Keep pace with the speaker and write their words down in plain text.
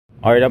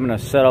All right, I'm going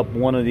to set up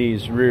one of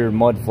these rear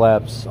mud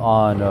flaps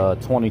on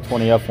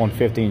 2020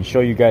 F-150 and show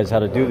you guys how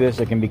to do this.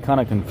 It can be kind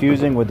of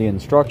confusing with the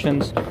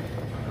instructions. Here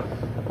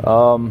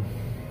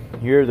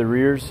are the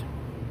rears.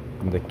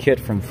 The kit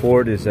from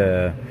Ford is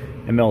a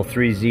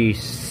ML3Z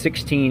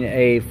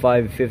 16A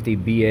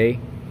 550BA.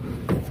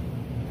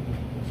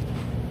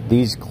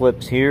 These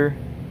clips here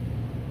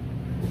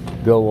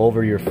go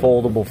over your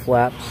foldable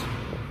flaps.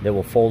 They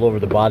will fold over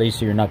the body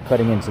so you're not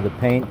cutting into the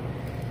paint.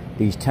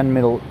 These 10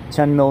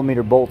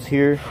 millimeter bolts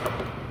here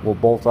will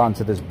bolt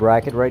onto this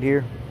bracket right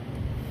here.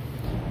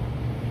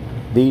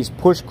 These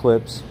push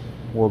clips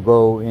will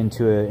go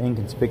into an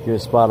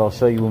inconspicuous spot. I'll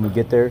show you when we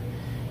get there.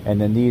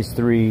 And then these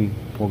three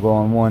will go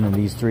on one and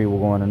these three will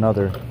go on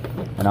another.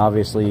 And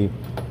obviously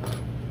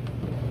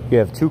you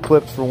have two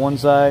clips for one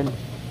side,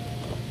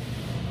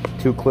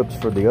 two clips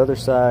for the other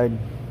side.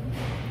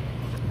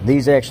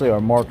 These actually are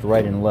marked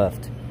right and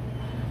left.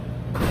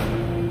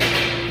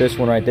 This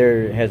one right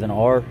there has an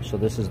R, so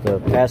this is the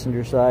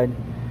passenger side.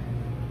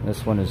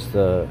 This one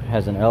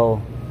has an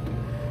L.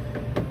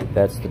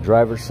 That's the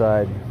driver's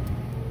side.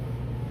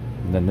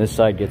 And then this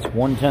side gets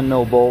one 10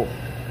 mil bolt.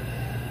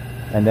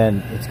 And then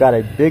it's got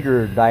a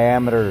bigger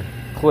diameter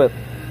clip.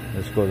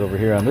 This goes over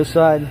here on this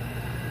side.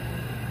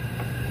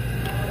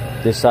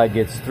 This side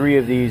gets three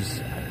of these.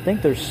 I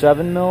think there's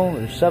 7 mil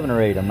or 7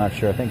 or 8. I'm not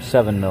sure. I think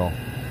 7 mil.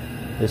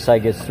 This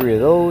side gets three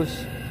of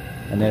those.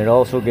 And then it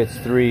also gets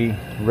three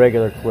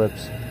regular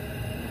clips.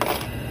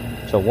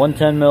 So one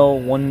 10 mil,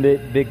 one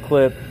big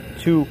clip,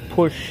 two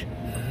push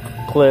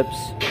clips,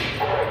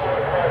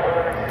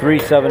 three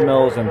 7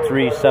 mils, and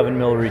three 7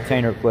 mil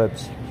retainer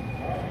clips.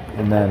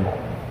 And then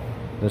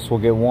this will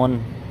get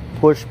one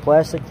push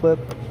plastic clip.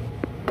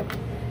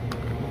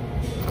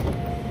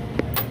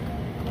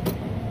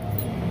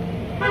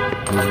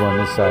 These go on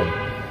this side.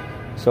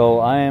 So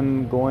I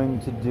am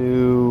going to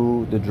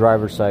do the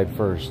driver's side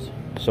first.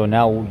 So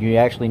now you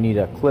actually need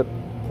a clip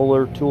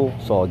puller tool,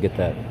 so I'll get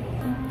that.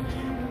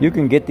 You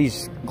can get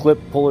these clip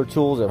puller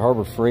tools at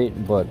Harbor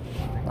Freight, but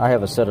I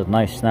have a set of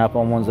nice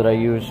snap-on ones that I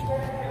use.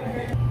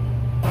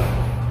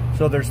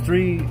 So there's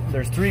three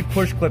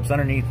push clips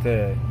underneath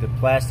the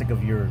plastic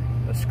of your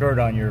skirt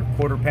on your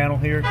quarter panel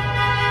here.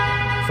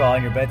 So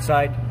on your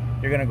bedside,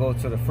 you're gonna go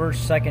to the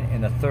first, second,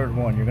 and the third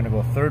one. You're gonna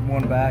go third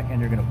one back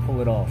and you're gonna pull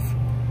it off.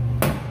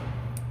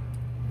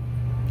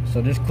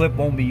 So this clip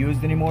won't be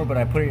used anymore, but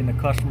I put it in the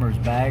customer's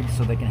bag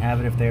so they can have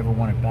it if they ever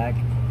want it back.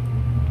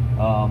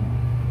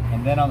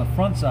 And then on the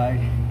front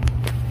side,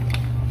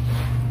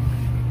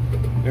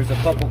 there's a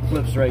couple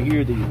clips right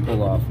here that you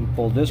pull off. You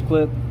pull this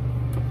clip,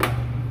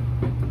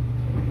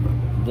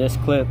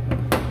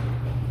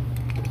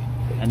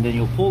 and then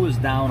you'll pull this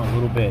down a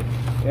little bit.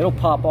 It'll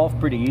pop off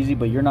pretty easy,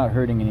 but you're not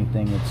hurting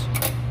anything.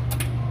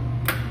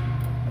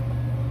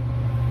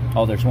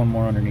 Oh, there's one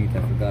more underneath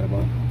I forgot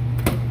about.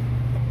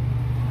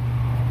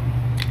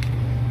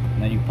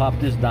 And then you pop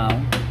this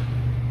down.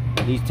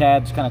 These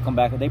tabs kind of come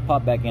back, they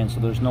pop back in, so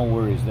there's no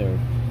worries there.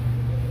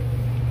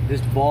 This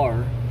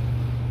bar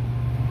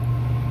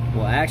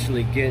will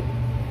actually get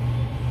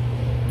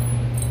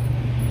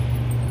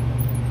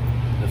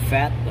the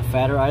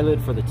fatter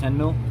eyelid for the 10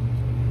 mil.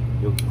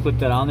 You'll clip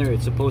that on there.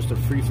 It's supposed to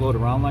free float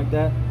around like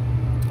that.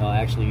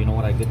 Actually, you know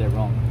what? I did that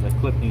wrong. The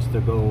clip needs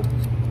to go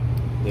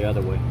the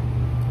other way.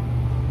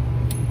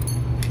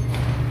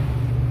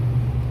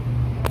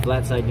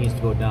 Flat side needs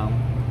to go down.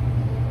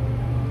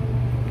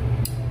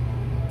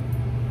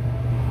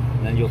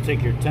 And then you'll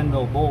take your 10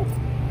 mil bolt,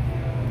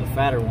 the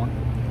fatter one,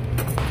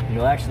 and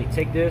you'll actually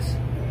take this,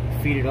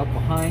 feed it up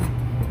behind.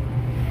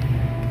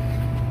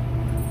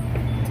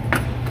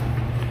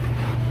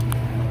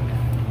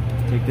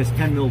 Take this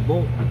 10 mil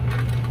bolt,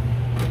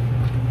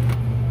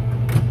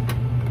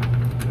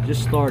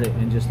 just start it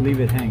and just leave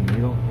it hang. You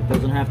know, it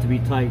doesn't have to be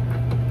tight.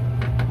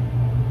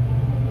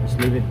 Just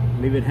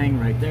leave it hang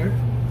right there.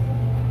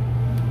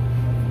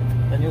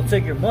 Then you'll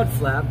take your mud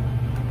flap.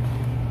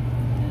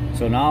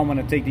 So now I'm going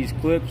to take these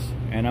clips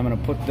and I'm going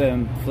to put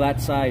them flat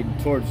side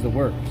towards the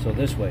work. So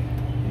this way,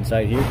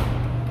 inside here.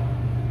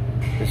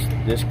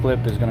 This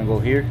clip is going to go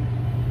here.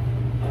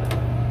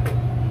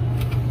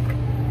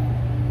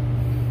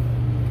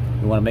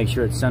 You want to make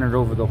sure it's centered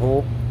over the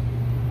hole.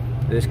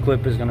 This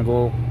clip is going to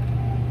go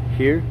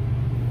here.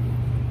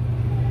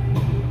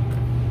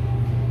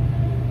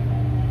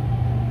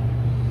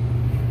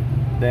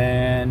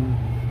 Then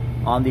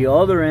on the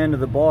other end of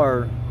the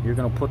bar, you're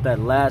going to put that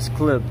last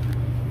clip.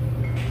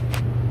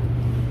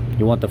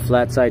 You want the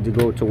flat side to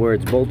go to where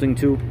it's bolting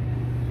to.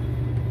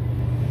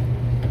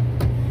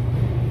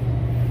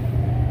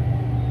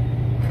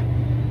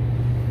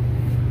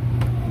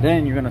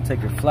 Then you're going to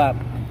take your flap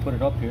and put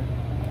it up here.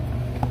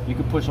 You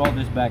can push all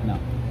this back now.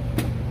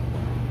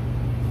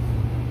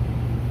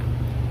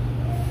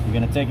 You're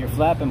going to take your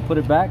flap and put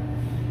it back.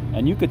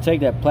 And you could take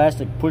that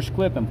plastic push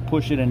clip and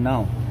push it in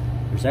now.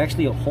 There's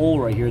actually a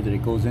hole right here that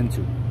it goes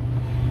into.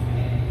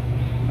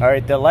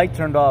 Alright, the light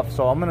turned off,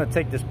 so I'm going to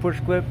take this push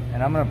clip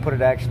and I'm going to put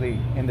it actually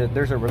in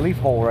there's a relief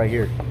hole right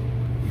here.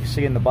 You can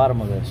see in the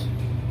bottom of this.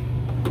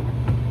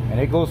 And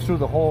it goes through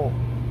the hole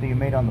that you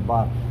made on the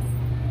bottom.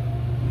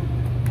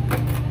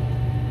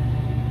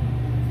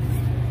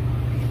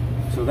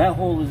 So that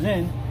hole is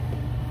in.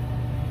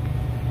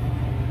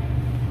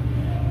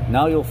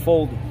 Now you'll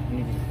fold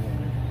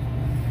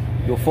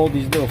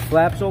these little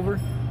flaps over,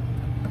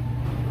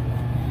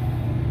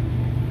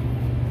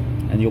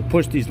 and you'll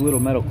push these little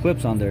metal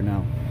clips on there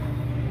now.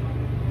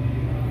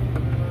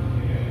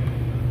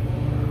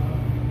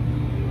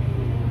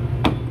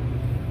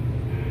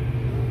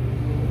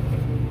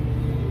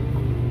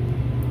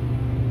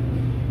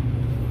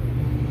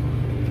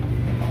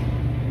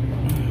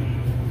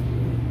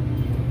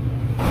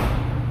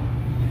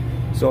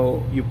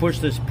 So you push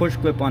this push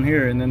clip on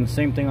here, and then the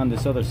same thing on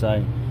this other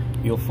side.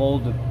 You'll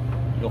fold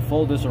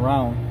this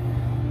around,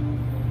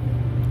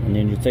 and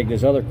then you take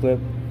this other clip,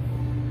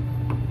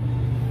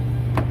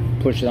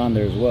 push it on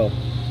there as well.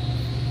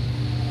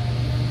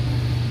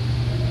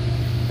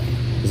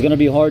 It's gonna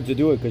be hard to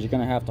do it because you're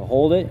gonna have to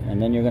hold it,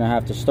 and then you're gonna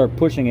have to start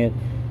pushing it,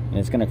 and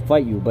it's gonna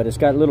fight you. But it's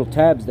got little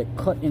tabs that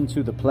cut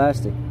into the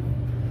plastic.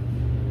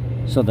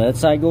 So that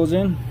side goes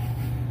in,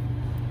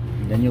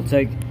 then you'll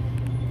take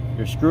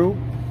your screw,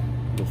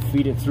 you'll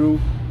feed it through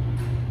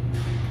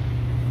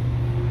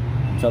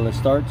until it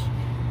starts,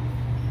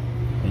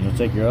 and you'll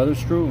take your other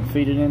screw and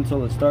feed it in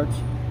until it starts.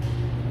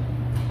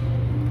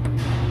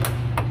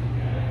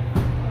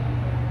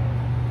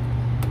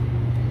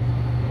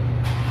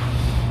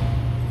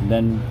 And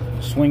then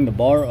swing the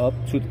bar up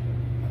to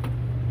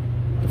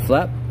the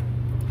flap,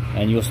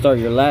 and you'll start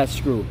your last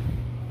screw.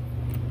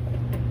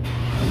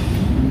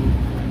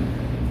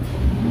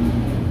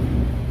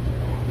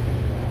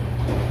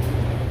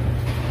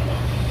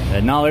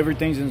 And now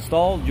everything's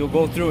installed. You'll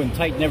go through and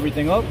tighten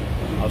everything up.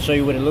 I'll show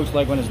you what it looks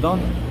like when it's done.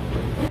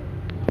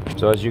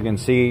 So as you can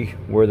see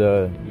where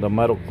the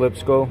metal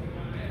clips go,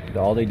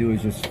 all they do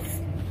is just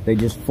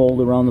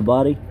fold around the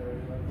body.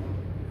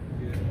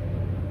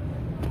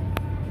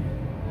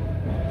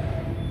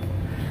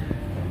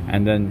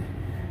 And then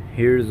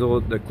here's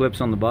the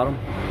clips on the bottom.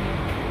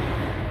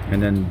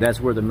 And then that's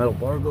where the metal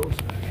bar goes.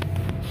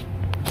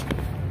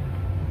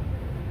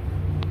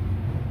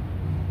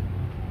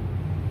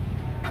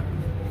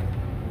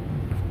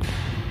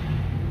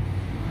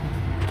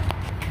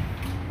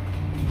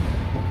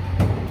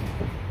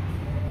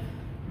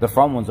 The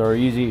front ones are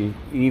easy,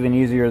 even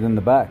easier than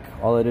the back.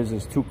 All it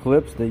is two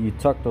clips that you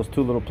tuck those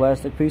two little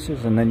plastic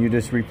pieces, and then you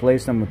just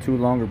replace them with two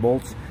longer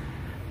bolts.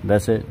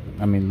 That's it.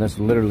 I mean, that's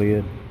literally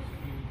it.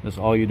 That's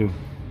all you do.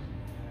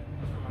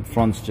 The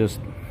front's just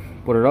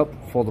put it up,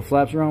 fold the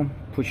flaps around,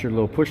 push your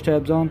little push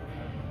tabs on,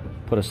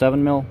 put a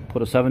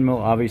 7mm,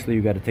 Obviously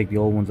you got to take the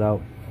old ones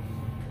out,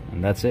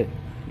 and that's it.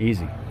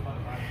 Easy.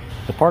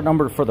 The part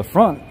number for the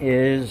front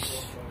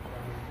is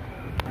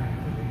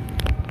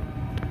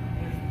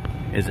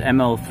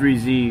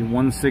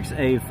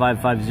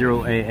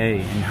ML3Z16A550AA.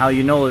 And how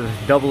you know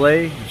it's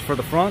AA is for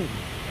the front,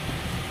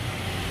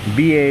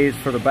 BA is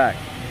for the back.